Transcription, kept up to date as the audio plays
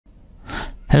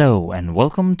Hello and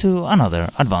welcome to another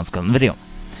advanced skeleton video.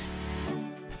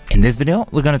 In this video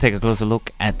we're going to take a closer look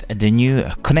at the new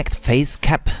Connect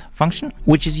FaceCap function,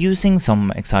 which is using some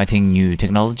exciting new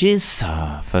technologies.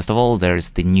 First of all, there's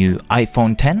the new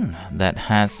iPhone X that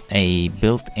has a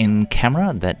built-in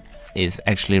camera that is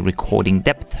actually recording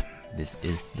depth. This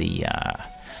is the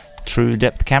true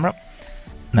depth camera.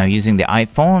 Now, using the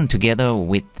iPhone together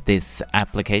with this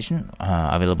application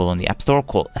available on the App Store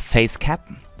called FaceCap,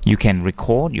 you can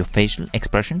record your facial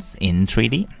expressions in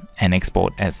 3D and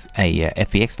export as a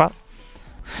FBX file.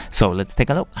 So let's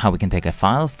take a look how we can take a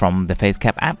file from the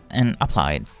FaceCap app and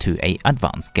apply it to an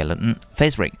advanced skeleton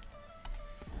face rig.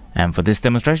 And for this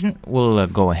demonstration, we'll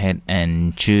go ahead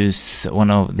and choose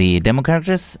one of the demo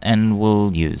characters and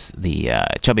we'll use the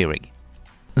chubby rig.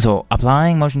 So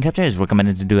applying motion capture is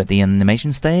recommended to do at the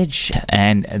animation stage,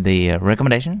 and the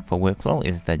recommendation for workflow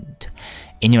is that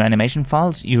in your animation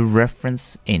files you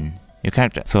reference in your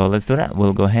character. So let's do that.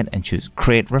 We'll go ahead and choose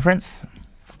create reference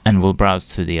and we'll browse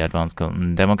to the advanced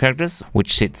skeleton demo characters,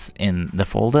 which sits in the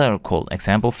folder called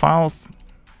example files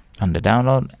under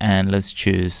download, and let's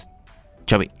choose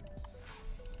chubby.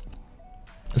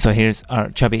 So here's our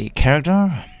chubby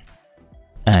character.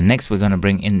 Next we're going to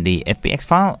bring in the FBX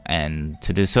file, and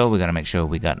to do so we're going to make sure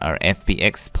we got our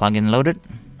FBX plugin loaded,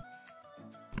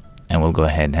 and we'll go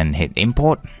ahead and hit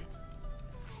import.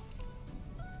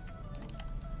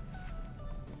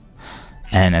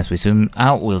 And as we zoom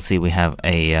out, we'll see we have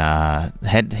a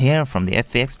head here from the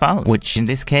FBX file, which in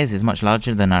this case is much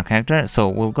larger than our character. So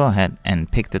we'll go ahead and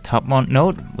pick the top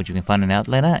node, which you can find in the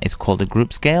outliner. It's called the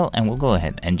group scale, and we'll go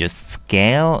ahead and just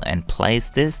scale and place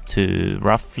this to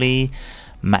roughly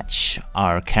match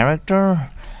our character,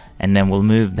 and then we'll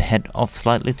move the head off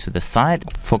slightly to the side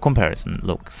for comparison.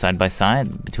 Look side by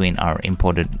side between our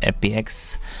imported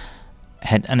FBX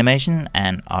head animation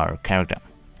and our character.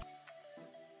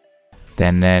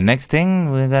 Then the next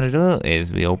thing we gotta do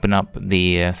is we open up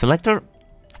the selector,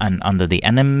 and under the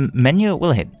anim menu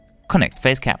we'll hit Connect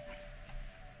FaceCap.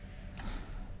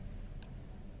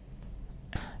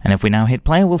 And if we now hit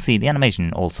play, we'll see the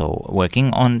animation also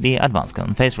working on the advanced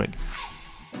skeleton face rig.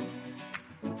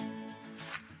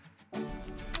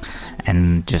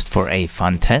 And just for a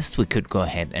fun test, we could go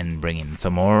ahead and bring in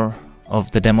some more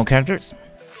of the demo characters.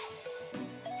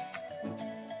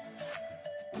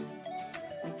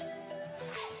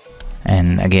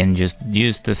 And again, just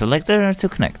use the selector to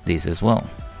connect these as well.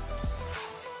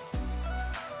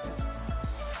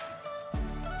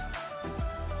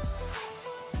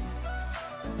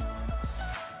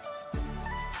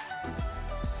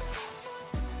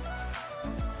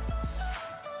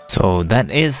 So that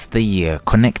is the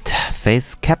Connect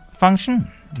FaceCap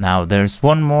function. Now there's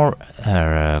one more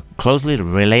closely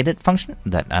related function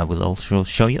that I will also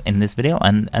show you in this video,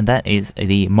 and that is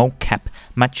the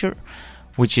MoCapMatcher,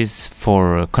 which is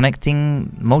for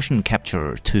connecting motion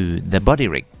capture to the body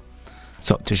rig.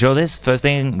 So to show this, first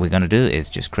thing we're going to do is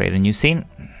just create a new scene,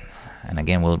 and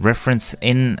again we'll reference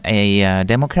in a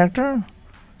demo character,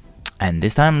 and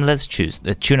this time let's choose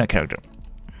the tuner character.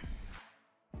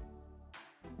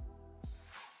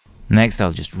 Next,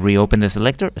 I'll just reopen the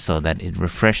selector so that it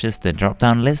refreshes the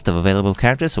drop-down list of available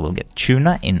characters, so we'll get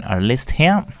tuner in our list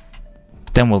here.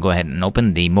 Then we'll go ahead and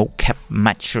open the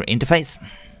MoCapMatcher interface.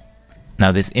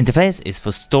 Now this interface is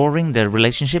for storing the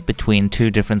relationship between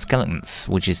two different skeletons,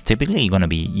 which is typically going to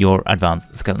be your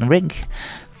advanced skeleton rig,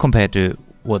 compared to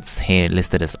what's here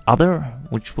listed as other,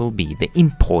 which will be the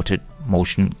imported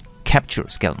motion capture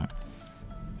skeleton.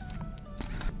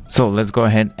 So let's go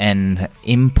ahead and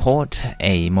import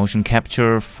a motion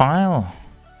capture file.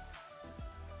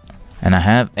 And I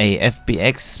have a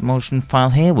FBX motion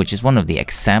file here, which is one of the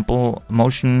example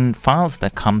motion files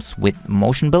that comes with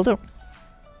Motion Builder.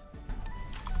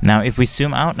 Now if we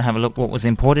zoom out and have a look what was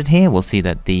imported here, we'll see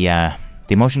that the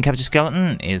motion capture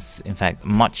skeleton is in fact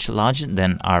much larger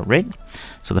than our rig.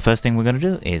 So the first thing we're going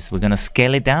to do is we're going to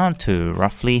scale it down to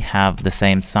roughly have the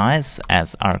same size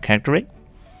as our character rig.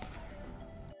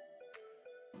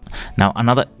 Now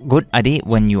another good idea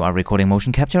when you are recording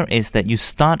motion capture is that you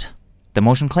start the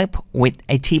motion clip with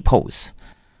a T-pose.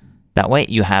 That way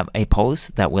you have a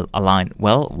pose that will align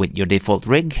well with your default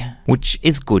rig, which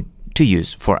is good to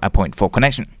use for a 0.4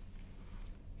 connection.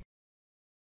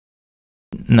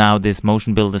 Now this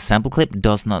motion builder sample clip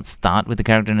does not start with the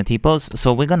character in a T-pose,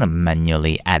 so we're gonna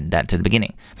manually add that to the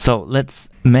beginning. So let's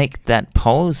make that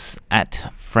pose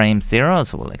at frame 0,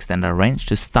 so we'll extend our range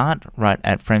to start right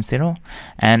at frame 0,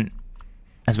 and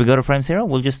as we go to frame 0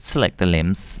 we'll just select the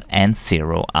limbs and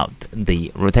zero out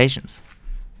the rotations.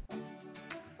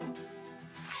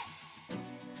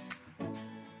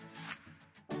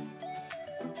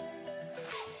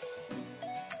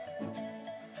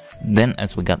 Then,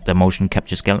 as we got the motion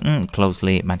capture skeleton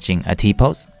closely matching a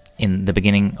T-pose in the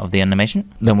beginning of the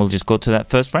animation, then we'll just go to that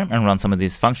first frame and run some of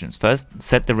these functions. First,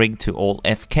 set the rig to all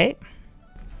FK.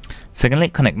 Secondly,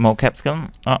 connect mocap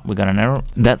skeleton. Oh, we got an error.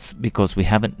 That's because we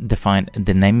haven't defined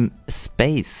the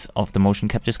namespace of the motion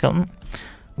capture skeleton,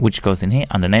 which goes in here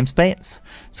under namespace.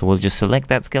 So we'll just select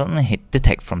that skeleton and hit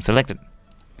detect from selected.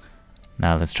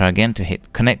 Now let's try again to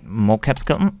hit connect mocap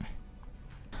skeleton.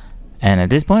 And at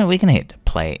this point we can hit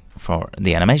play for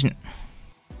the animation.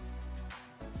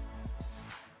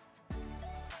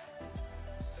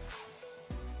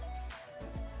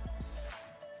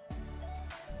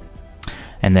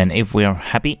 And then if we are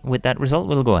happy with that result,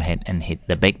 we'll go ahead and hit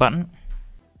the bake button.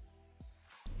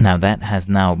 Now that has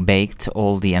now baked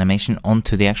all the animation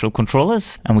onto the actual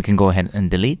controllers, and we can go ahead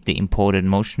and delete the imported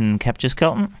motion capture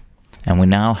skeleton. And we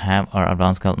now have our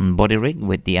advanced skeleton body rig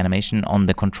with the animation on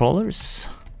the controllers.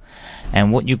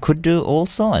 And what you could do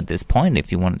also at this point,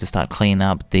 if you wanted to start cleaning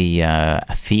up the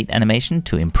feet animation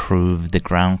to improve the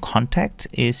ground contact,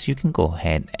 is you can go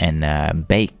ahead and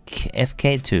bake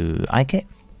FK to IK,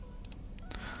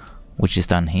 which is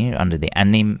done here under the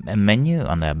anim menu.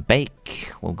 On the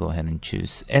bake, we'll go ahead and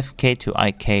choose FK to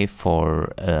IK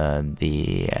for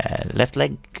the left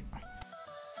leg,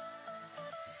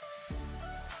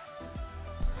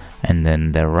 and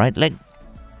then the right leg.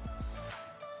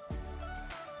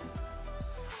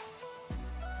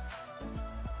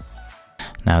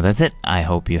 Now that's it. I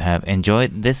hope you have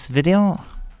enjoyed this video,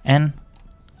 and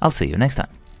I'll see you next time.